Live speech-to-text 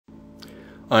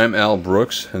I'm Al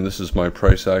Brooks, and this is my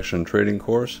price action trading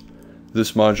course.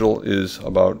 This module is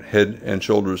about head and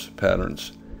shoulders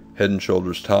patterns, head and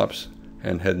shoulders tops,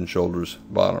 and head and shoulders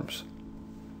bottoms.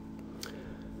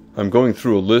 I'm going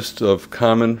through a list of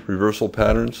common reversal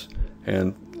patterns,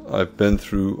 and I've been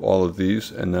through all of these,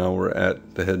 and now we're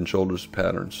at the head and shoulders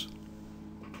patterns.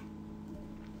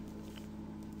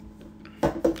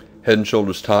 Head and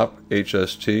shoulders top,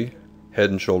 HST, head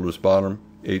and shoulders bottom,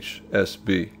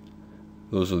 HSB.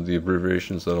 Those are the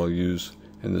abbreviations that I'll use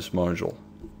in this module.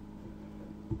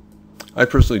 I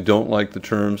personally don't like the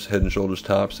terms head and shoulders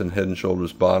tops and head and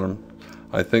shoulders bottom.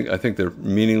 I think they're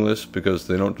meaningless because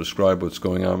they don't describe what's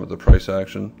going on with the price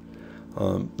action.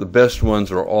 The best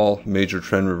ones are all major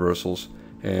trend reversals,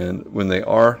 and when they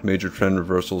are major trend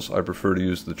reversals, I prefer to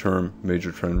use the term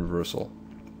major trend reversal.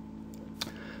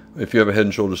 If you have a head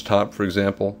and shoulders top, for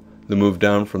example, the move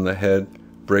down from the head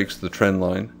breaks the trend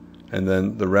line, and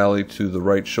then the rally to the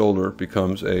right shoulder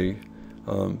becomes a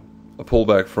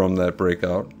pullback from that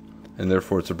breakout, and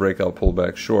therefore it's a breakout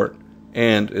pullback short,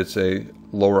 and it's a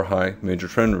lower high major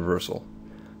trend reversal.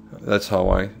 That's how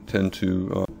I tend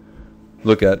to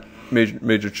look at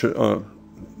major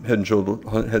head and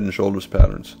shoulders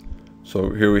patterns. So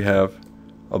here we have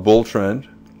a bull trend,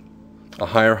 a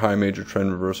higher high major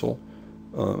trend reversal,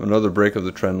 another break of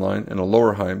the trend line, and a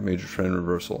lower high major trend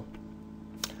reversal.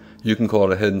 You can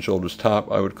call it a head and shoulders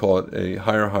top. I would call it a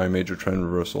higher high major trend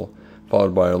reversal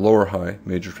followed by a lower high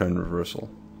major trend reversal.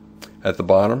 At the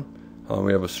bottom,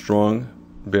 we have a strong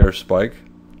bear spike.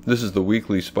 This is the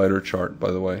weekly spider chart, by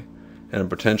the way, and a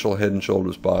potential head and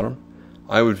shoulders bottom.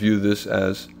 I would view this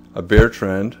as a bear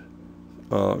trend,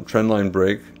 trend line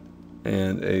break,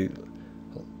 and a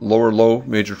lower low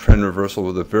major trend reversal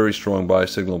with a very strong buy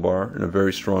signal bar and a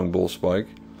very strong bull spike,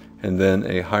 and then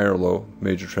a higher low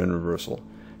major trend reversal.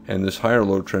 And this higher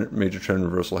low major trend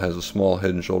reversal has a small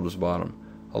head and shoulders bottom,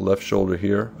 a left shoulder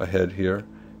here, a head here,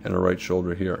 and a right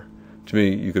shoulder here. To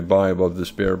me, you could buy above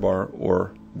this bear bar,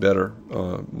 or better,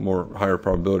 more higher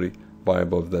probability, buy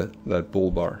above that bull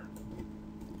bar.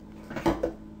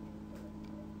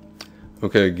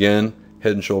 Okay, again,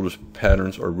 head and shoulders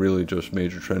patterns are really just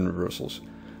major trend reversals.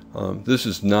 This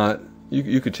is not,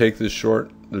 you could take this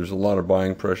short. There's a lot of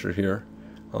buying pressure here,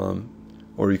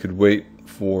 or you could wait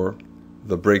for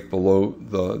the break below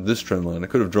this trend line. I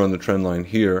could have drawn the trend line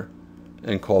here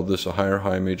and called this a higher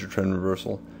high major trend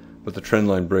reversal, but the trend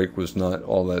line break was not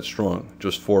all that strong,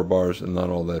 just 4 bars and not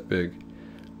all that big.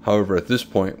 However, at this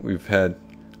point we've had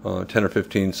 10 or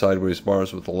 15 sideways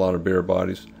bars with a lot of bear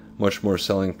bodies, much more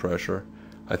selling pressure.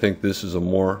 I think this is a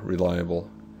more reliable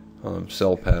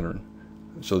sell pattern.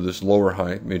 So this lower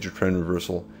high major trend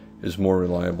reversal is more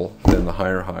reliable than the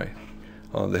higher high.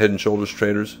 The head and shoulders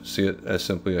traders see it as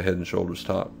simply a head and shoulders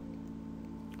top.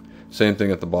 Same thing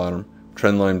at the bottom,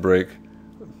 trend line break,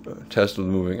 test of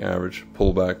the moving average,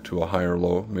 pull back to a higher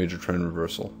low major trend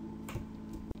reversal.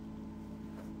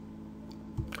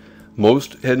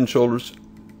 Most head and shoulders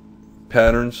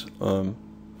patterns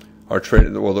are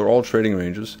traded, well, they're all trading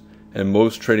ranges, and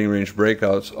most trading range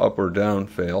breakouts up or down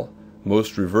fail,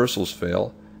 most reversals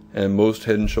fail, and most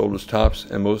head and shoulders tops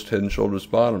and most head and shoulders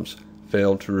bottoms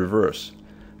fail to reverse.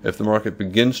 If the market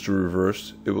begins to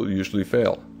reverse, it will usually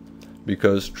fail,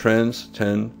 because trends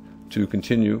tend to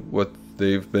continue what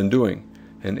they've been doing,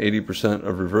 and 80%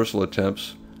 of reversal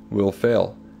attempts will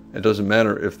fail. It doesn't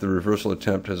matter if the reversal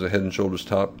attempt has a head and shoulders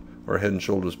top or a head and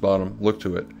shoulders bottom look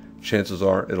to it. Chances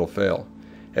are it'll fail.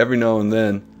 Every now and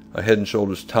then a head and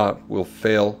shoulders top will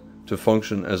fail to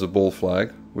function as a bull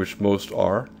flag, which most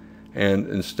are, and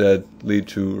instead lead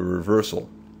to a reversal.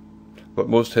 But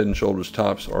most head and shoulders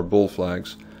tops are bull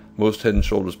flags, most head and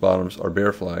shoulders bottoms are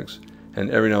bear flags, and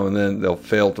every now and then they'll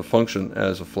fail to function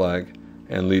as a flag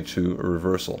and lead to a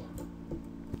reversal.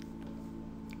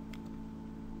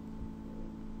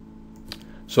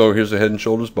 So here's a head and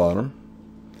shoulders bottom,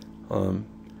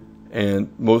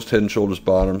 and most head and shoulders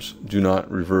bottoms do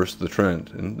not reverse the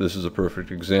trend, and this is a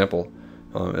perfect example.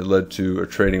 It led to a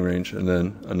trading range and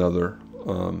then another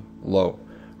low.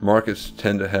 Markets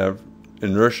tend to have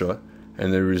inertia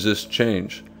and they resist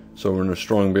change. So we're in a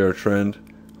strong bear trend,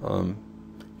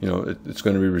 it's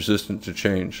going to be resistant to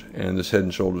change, and this head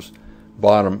and shoulders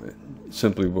bottom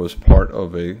simply was part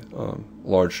of a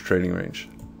large trading range.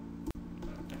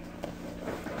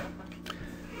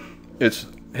 It's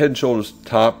head and shoulders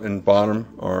top and bottom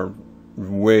are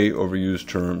way overused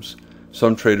terms.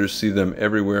 Some traders see them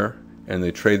everywhere and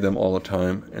they trade them all the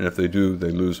time, and if they do,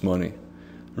 they lose money.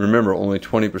 Remember, only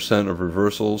 20% of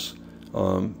reversals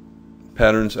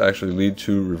patterns actually lead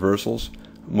to reversals.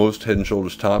 Most head and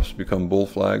shoulders tops become bull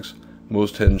flags.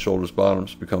 Most head and shoulders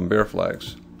bottoms become bear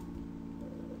flags.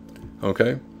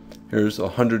 Okay, here's a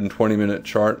 120-minute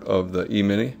chart of the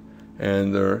E-mini,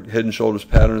 and there are head and shoulders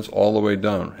patterns all the way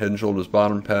down, head and shoulders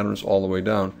bottom patterns all the way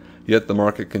down, yet the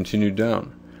market continued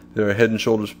down. There are head and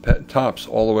shoulders tops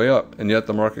all the way up, and yet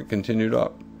the market continued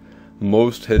up.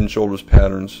 Most head and shoulders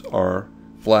patterns are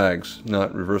flags,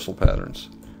 not reversal patterns.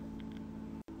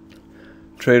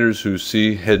 Traders who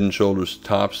see head and shoulders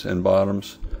tops and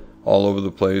bottoms all over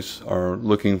the place are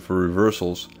looking for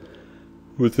reversals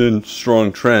within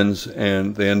strong trends,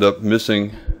 and they end up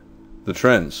missing the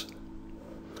trends.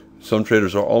 Some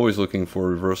traders are always looking for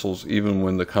reversals even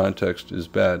when the context is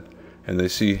bad, and they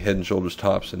see head and shoulders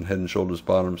tops and head and shoulders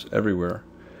bottoms everywhere,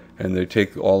 and they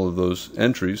take all of those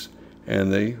entries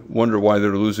and they wonder why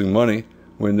they're losing money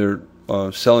when they're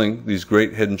selling these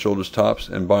great head and shoulders tops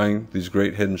and buying these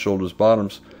great head and shoulders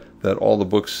bottoms that all the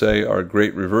books say are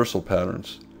great reversal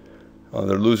patterns.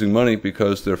 They're losing money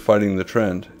because they're fighting the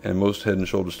trend, and most head and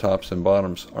shoulders tops and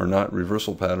bottoms are not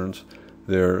reversal patterns,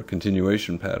 they're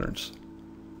continuation patterns.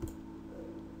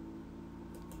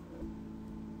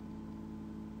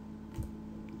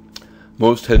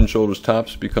 Most head and shoulders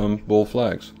tops become bull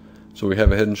flags. So we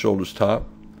have a head and shoulders top,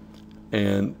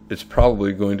 and it's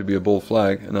probably going to be a bull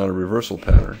flag and not a reversal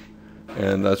pattern.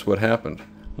 And that's what happened.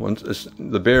 Once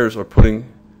the bears are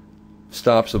putting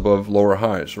stops above lower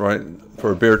highs, right?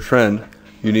 For a bear trend,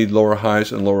 you need lower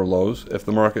highs and lower lows. If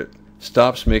the market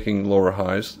stops making lower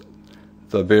highs,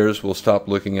 the bears will stop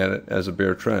looking at it as a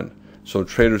bear trend. So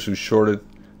traders who shorted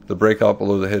the breakout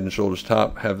below the head and shoulders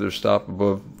top have their stop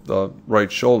above the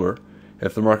right shoulder.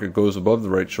 If the market goes above the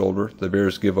right shoulder, the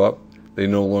bears give up. They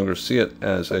no longer see it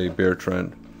as a bear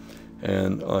trend.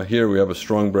 And here we have a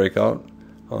strong breakout,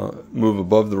 move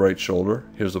above the right shoulder.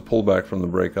 Here's a pullback from the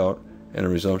breakout and a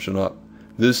resumption up.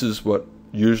 This is what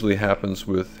usually happens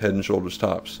with head and shoulders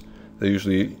tops. They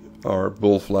usually are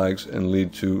bull flags and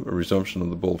lead to a resumption of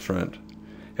the bull trend.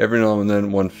 Every now and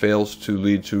then one fails to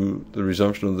lead to the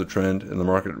resumption of the trend and the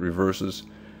market reverses,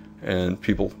 and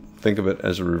people think of it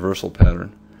as a reversal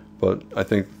pattern. But I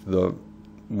think the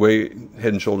way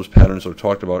head and shoulders patterns are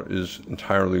talked about is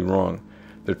entirely wrong.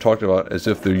 They're talked about as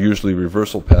if they're usually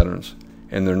reversal patterns,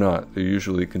 and they're not. They're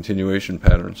usually continuation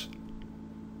patterns.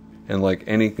 And like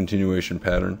any continuation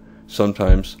pattern,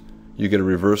 sometimes you get a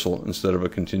reversal instead of a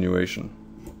continuation.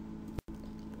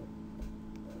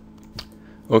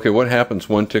 Okay, what happens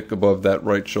one tick above that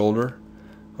right shoulder?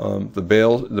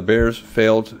 The bears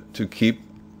failed to keep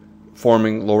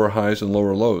forming lower highs and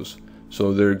lower lows.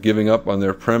 So they're giving up on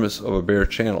their premise of a bear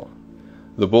channel.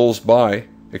 The bulls buy,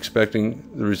 expecting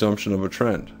the resumption of a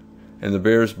trend, and the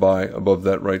bears buy above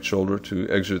that right shoulder to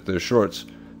exit their shorts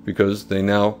because they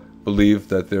now believe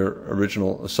that their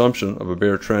original assumption of a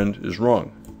bear trend is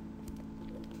wrong.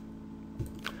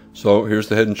 So here's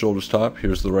the head and shoulders top,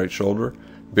 here's the right shoulder.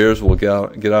 Bears will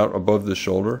get out above this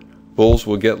shoulder. Bulls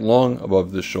will get long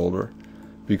above this shoulder,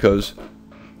 because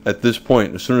at this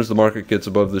point, as soon as the market gets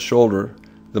above the shoulder,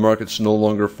 the market's no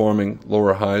longer forming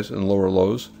lower highs and lower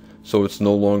lows, so it's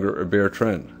no longer a bear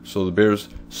trend. So the bears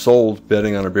sold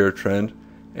betting on a bear trend,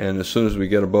 and as soon as we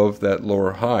get above that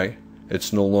lower high,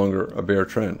 it's no longer a bear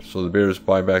trend. So the bears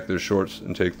buy back their shorts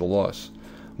and take the loss.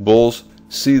 Bulls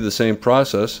see the same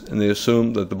process, and they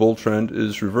assume that the bull trend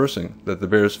is reversing, that the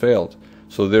bears failed.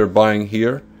 So they're buying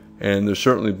here, and they're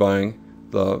certainly buying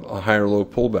a higher low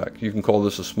pullback. You can call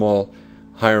this a small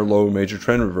higher low major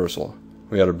trend reversal.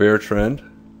 We had a bear trend,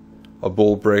 a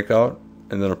bull breakout,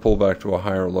 and then a pullback to a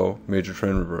higher low major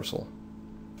trend reversal.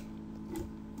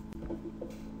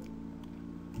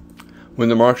 When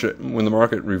the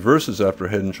market reverses after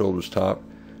head and shoulders top,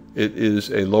 it is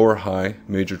a lower high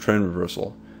major trend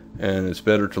reversal, and it's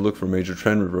better to look for major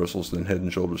trend reversals than head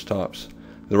and shoulders tops.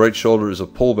 The right shoulder is a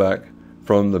pullback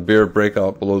from the bear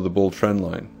breakout below the bull trend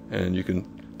line, and you can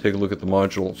take a look at the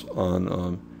modules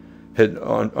on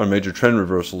major trend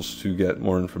reversals to get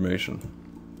more information.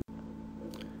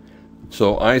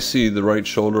 So I see the right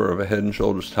shoulder of a head and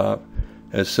shoulders top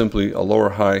as simply a lower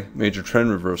high major trend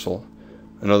reversal.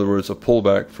 In other words, a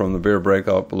pullback from the bear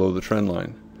breakout below the trend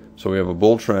line. So we have a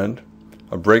bull trend,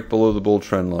 a break below the bull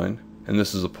trend line, and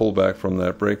this is a pullback from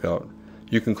that breakout.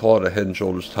 You can call it a head and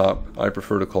shoulders top. I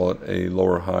prefer to call it a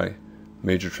lower high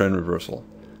major trend reversal.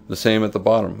 The same at the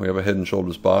bottom. We have a head and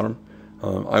shoulders bottom.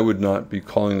 I would not be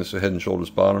calling this a head and shoulders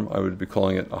bottom. I would be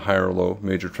calling it a higher low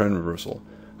major trend reversal.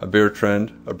 A bear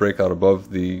trend, a breakout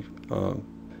above the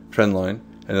trend line,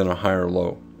 and then a higher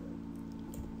low.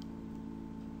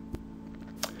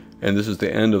 And this is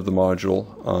the end of the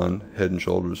module on head and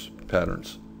shoulders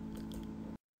patterns.